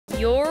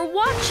You're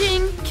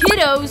watching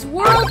Kiddos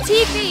World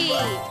TV!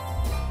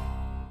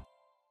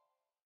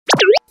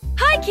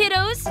 Hi,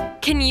 kiddos!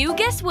 Can you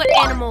guess what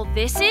animal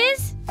this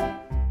is?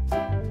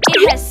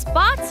 It has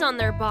spots on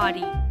their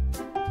body.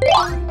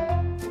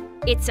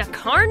 It's a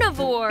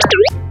carnivore.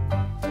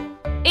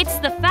 It's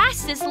the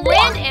fastest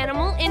land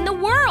animal in the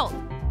world.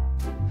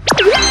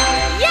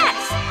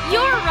 Yes,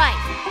 you're right.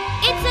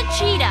 It's a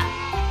cheetah.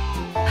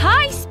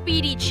 Hi,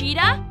 Speedy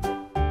Cheetah.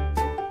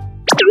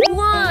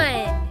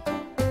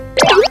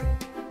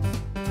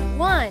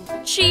 One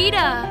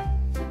cheetah.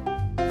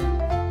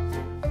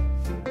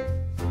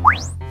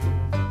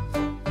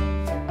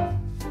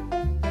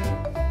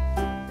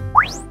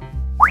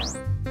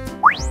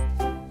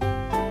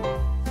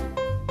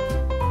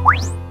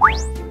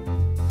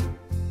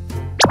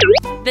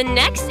 The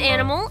next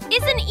animal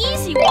is an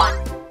easy one.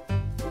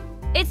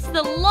 It's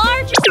the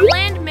largest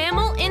land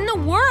mammal in the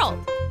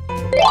world.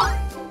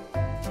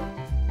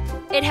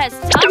 It has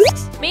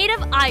tusks made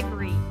of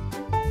ivory.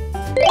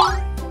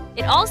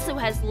 It also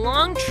has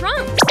long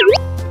trunks.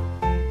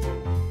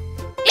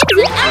 It's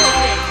an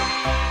elephant.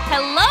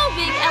 Hello,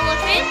 big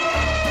elephant.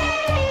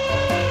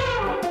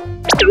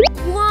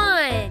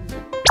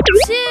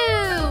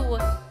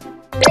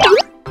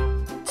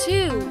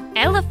 Two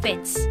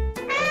elephants.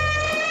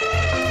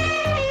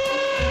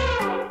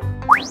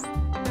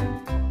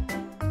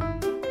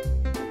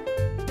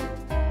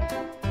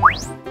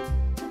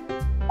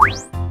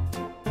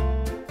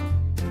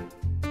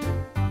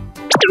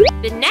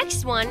 The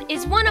next one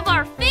is one of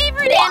our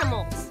favorite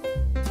animals.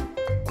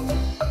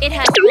 It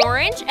has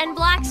orange and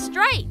black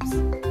stripes.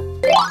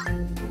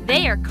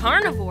 They are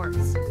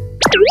carnivores.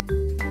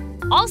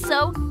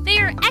 Also, they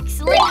are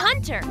excellent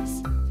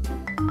hunters.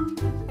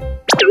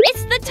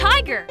 It's the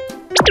tiger.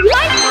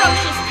 Hi,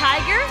 ferocious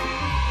tiger.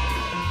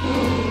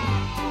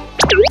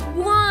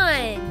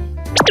 1,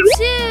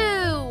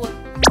 2,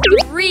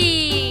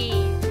 3.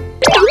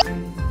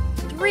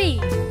 3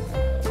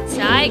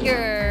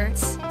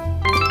 tigers.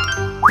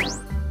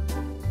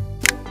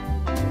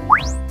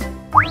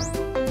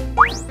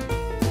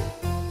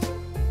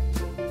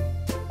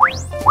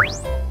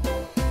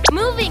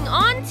 Moving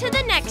on to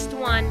the next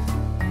one.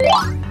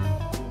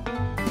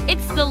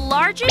 It's the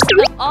largest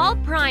of all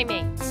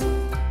primates.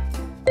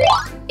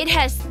 It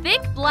has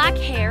thick black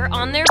hair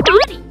on their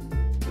body.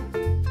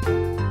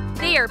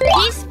 They are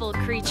peaceful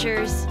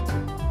creatures.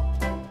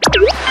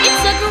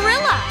 It's a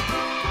gorilla.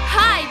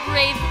 Hi,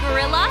 brave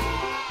gorilla.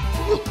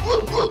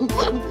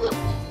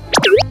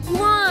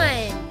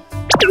 1,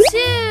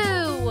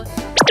 2,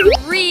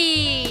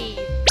 3,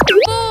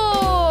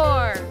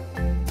 4.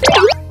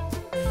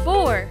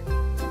 4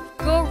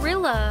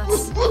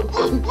 gorillas.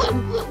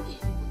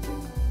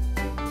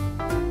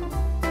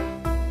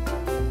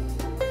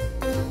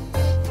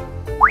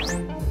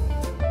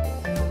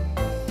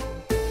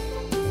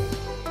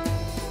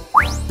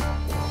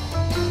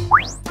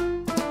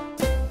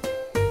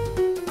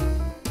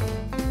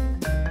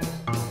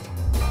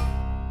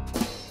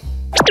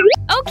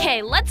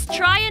 Okay, let's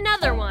try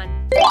another one.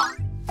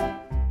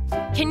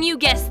 Can you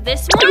guess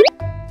this one?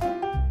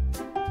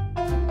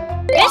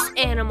 This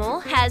animal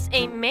has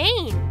a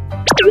mane.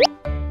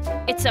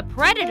 It's a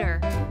predator.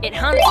 It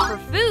hunts for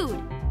food.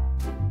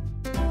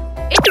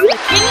 It's the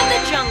king of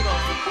the jungle.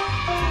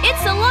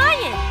 It's a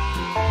lion.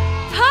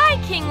 Hi,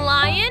 King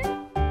Lion.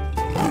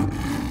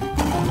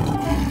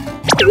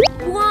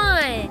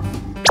 1,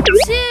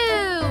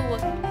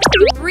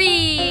 2,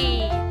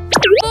 3,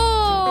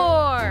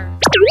 4,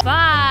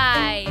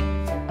 5.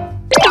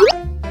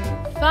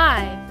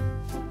 5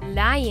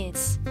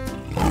 lions.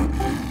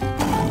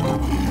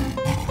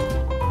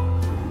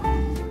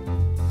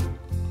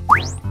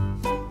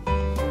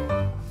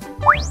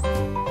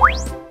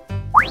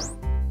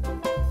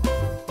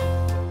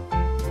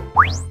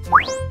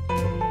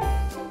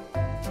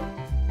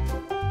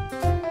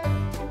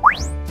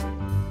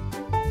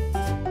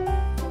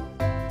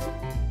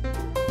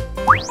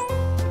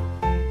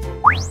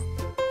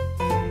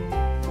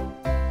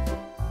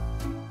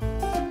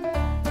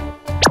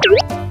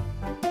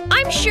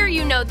 I'm sure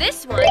you know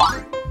this one.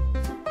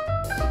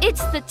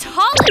 It's the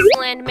tallest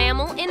land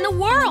mammal in the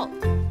world.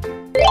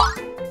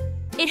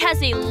 It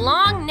has a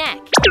long neck.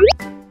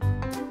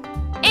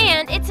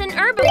 And it's an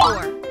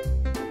herbivore.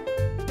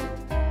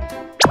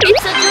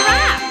 It's a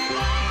giraffe.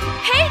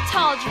 Hey,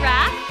 tall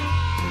giraffe.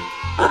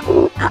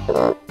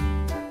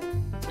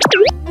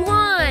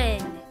 1,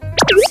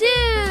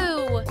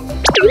 2,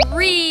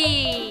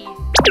 3,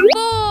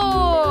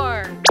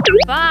 4,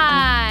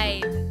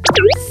 5,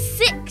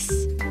 6.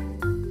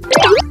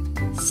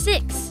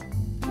 6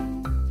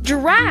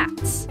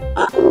 giraffes.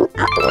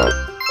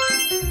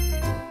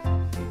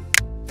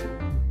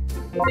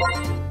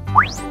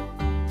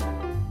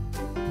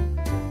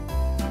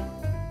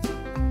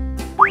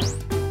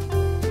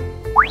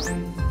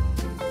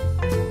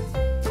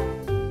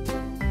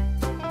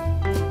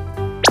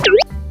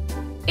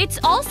 It's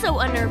also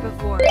an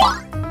herbivore.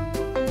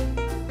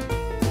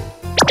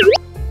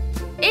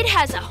 It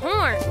has a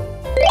horn.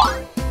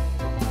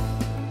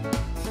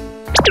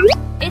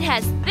 It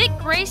has thick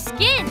gray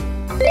skin.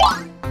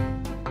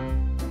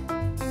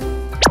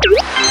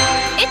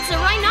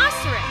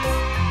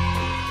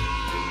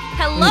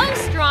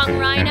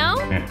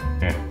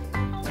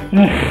 1,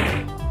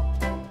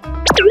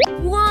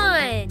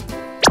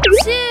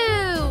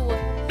 2,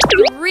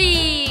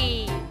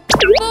 3,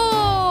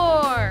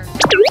 4,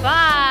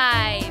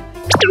 5,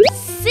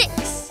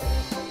 6,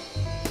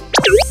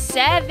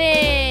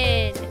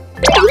 7.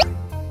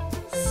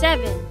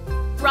 7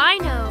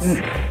 rhinos.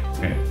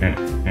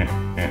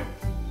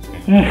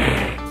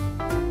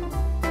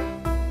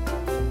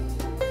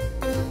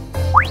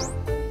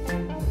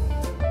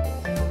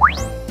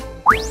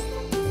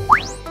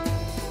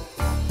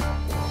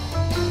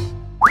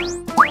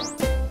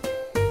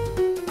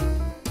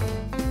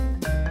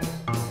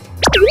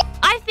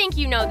 I think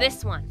you know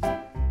this one.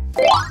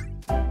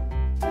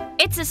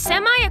 It's a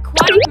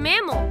semi-aquatic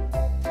mammal.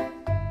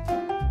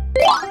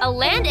 A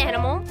land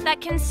animal that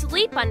can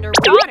sleep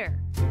underwater.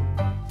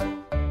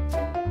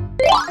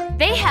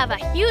 They have a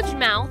huge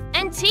mouth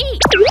and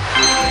teeth.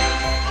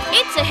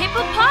 It's a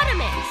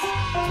hippopotamus.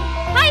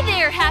 Hi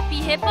there, Happy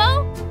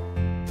Hippo.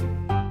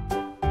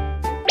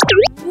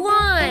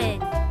 1,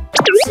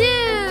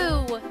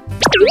 2,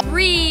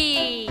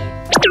 3,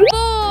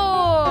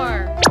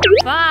 4,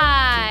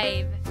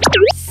 5,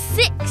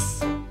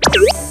 6,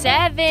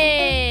 7,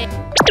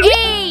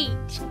 8.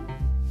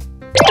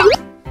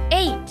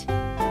 8.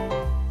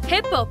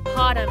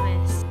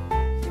 Hippopotamus.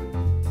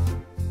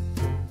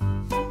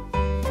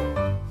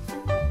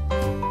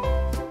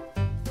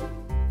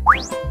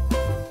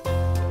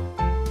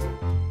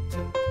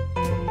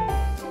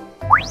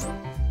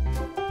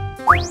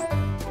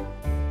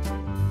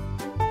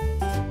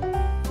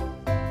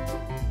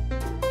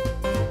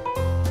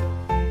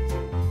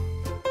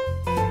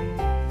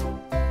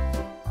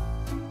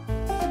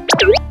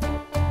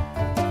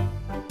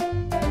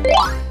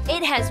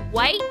 It has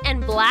white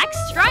and black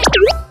stripes.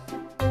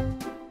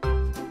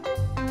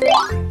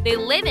 They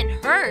live in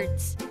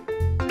herds.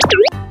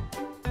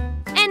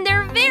 And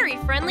they're very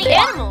friendly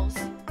animals.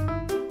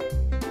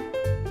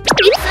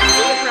 It's a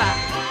zebra.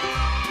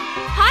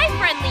 Hi,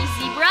 friendly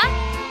zebra.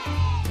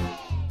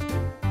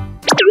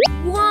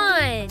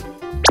 1,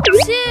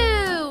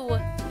 2,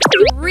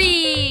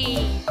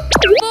 3,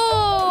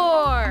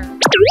 4,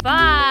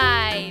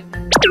 5,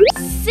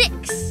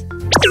 6,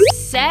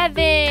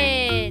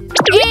 7,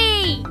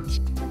 8,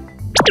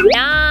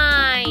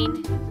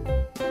 9.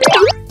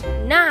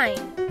 9.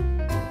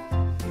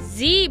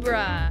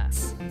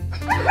 Zebras.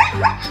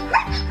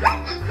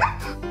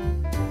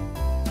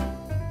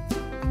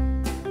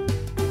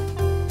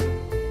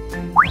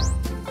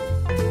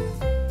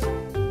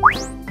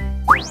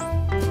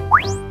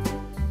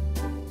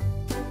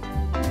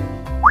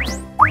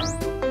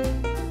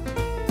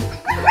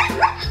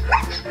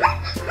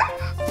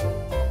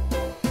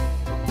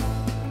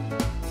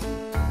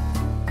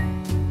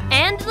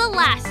 And the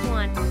last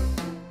one.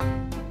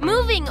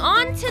 Moving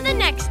on to the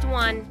next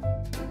one.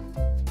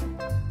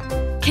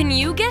 Can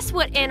you guess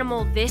what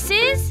animal this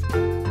is?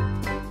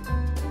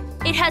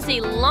 It has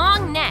a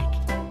long neck.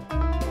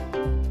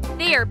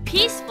 They are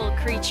peaceful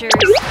creatures.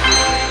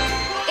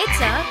 It's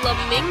a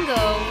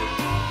flamingo.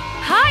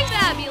 Hi,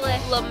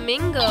 fabulous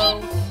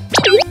flamingo.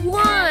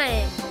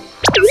 1,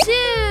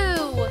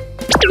 2,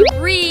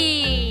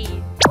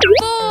 3,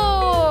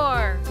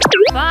 4,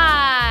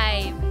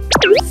 5,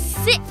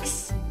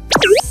 6,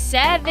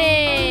 7,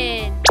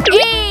 8,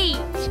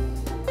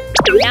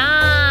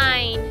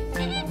 9,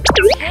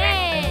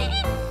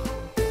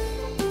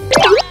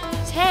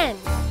 10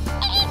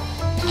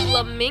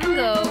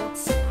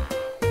 flamingos.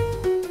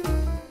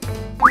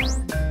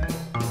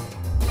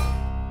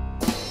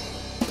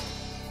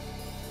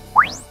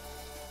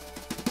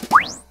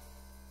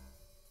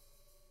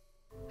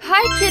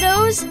 Hi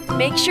kiddos!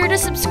 Make sure to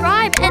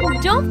subscribe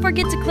and don't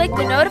forget to click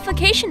the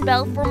notification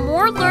bell for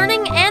more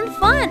learning and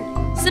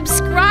fun.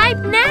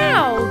 Subscribe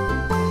now!